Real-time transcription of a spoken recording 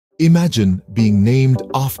Imagine being named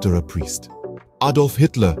after a priest. Adolf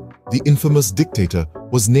Hitler, the infamous dictator,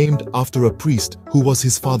 was named after a priest who was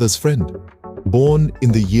his father's friend. Born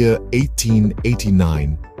in the year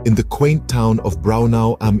 1889 in the quaint town of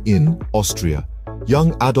Braunau am Inn, Austria,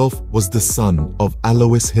 young Adolf was the son of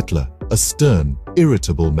Alois Hitler, a stern,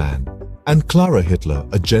 irritable man, and Clara Hitler,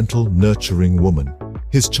 a gentle, nurturing woman.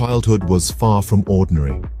 His childhood was far from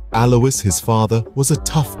ordinary. Alois, his father, was a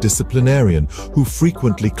tough disciplinarian who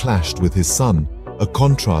frequently clashed with his son, a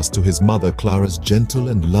contrast to his mother Clara's gentle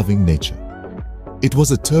and loving nature. It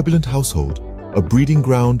was a turbulent household, a breeding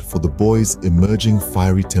ground for the boy's emerging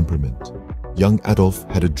fiery temperament. Young Adolf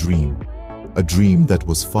had a dream that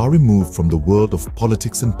was far removed from the world of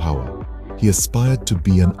politics and power. He aspired to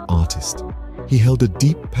be an artist. He held a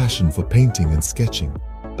deep passion for painting and sketching,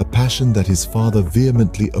 a passion that his father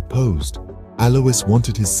vehemently opposed. Alois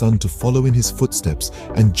wanted his son to follow in his footsteps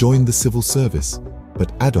and join the civil service,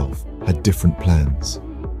 but Adolf had different plans.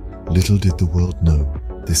 Little did the world know,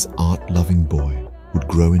 this art-loving boy would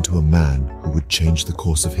grow into a man who would change the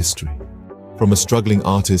course of history. From a struggling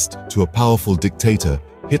artist to a powerful dictator,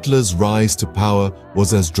 Hitler's rise to power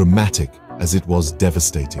was as dramatic as it was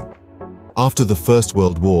devastating. After the First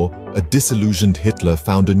World War, a disillusioned Hitler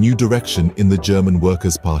found a new direction in the German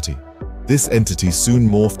Workers' Party. This entity soon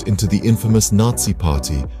morphed into the infamous Nazi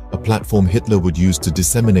Party, a platform Hitler would use to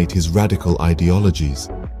disseminate his radical ideologies.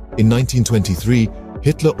 In 1923,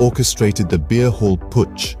 Hitler orchestrated the Beer Hall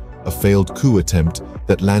Putsch, a failed coup attempt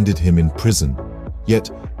that landed him in prison. Yet,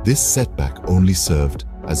 this setback only served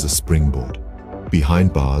as a springboard.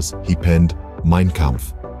 Behind bars, he penned Mein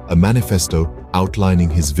Kampf, a manifesto outlining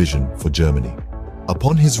his vision for Germany.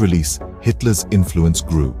 Upon his release, Hitler's influence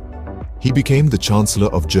grew. He became the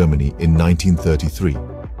Chancellor of Germany in 1933,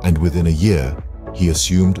 and within a year, he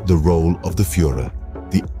assumed the role of the Führer,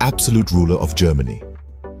 the absolute ruler of Germany.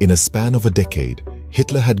 In a span of a decade,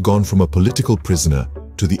 Hitler had gone from a political prisoner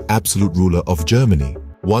to the absolute ruler of Germany.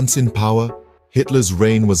 Once in power, Hitler's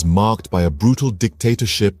reign was marked by a brutal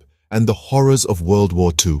dictatorship and the horrors of World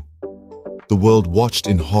War II. The world watched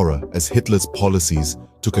in horror as Hitler's policies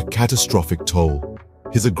took a catastrophic toll.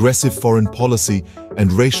 His aggressive foreign policy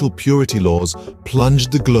and racial purity laws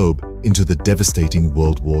plunged the globe into the devastating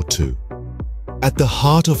World War II. At the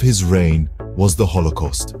heart of his reign was the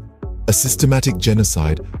Holocaust, a systematic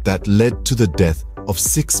genocide that led to the death of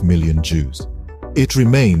 6 million Jews. It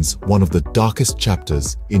remains one of the darkest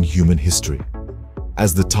chapters in human history.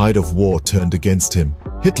 As the tide of war turned against him,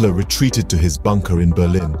 Hitler retreated to his bunker in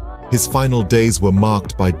Berlin. His final days were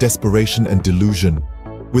marked by desperation and delusion.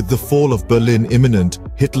 With the fall of Berlin imminent,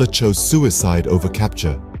 Hitler chose suicide over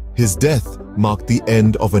capture. His death marked the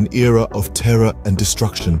end of an era of terror and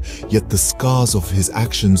destruction, yet the scars of his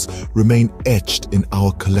actions remain etched in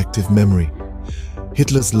our collective memory.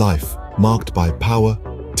 Hitler's life, marked by power,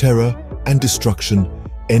 terror, and destruction,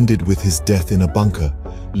 ended with his death in a bunker,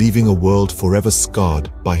 leaving a world forever scarred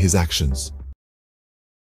by his actions.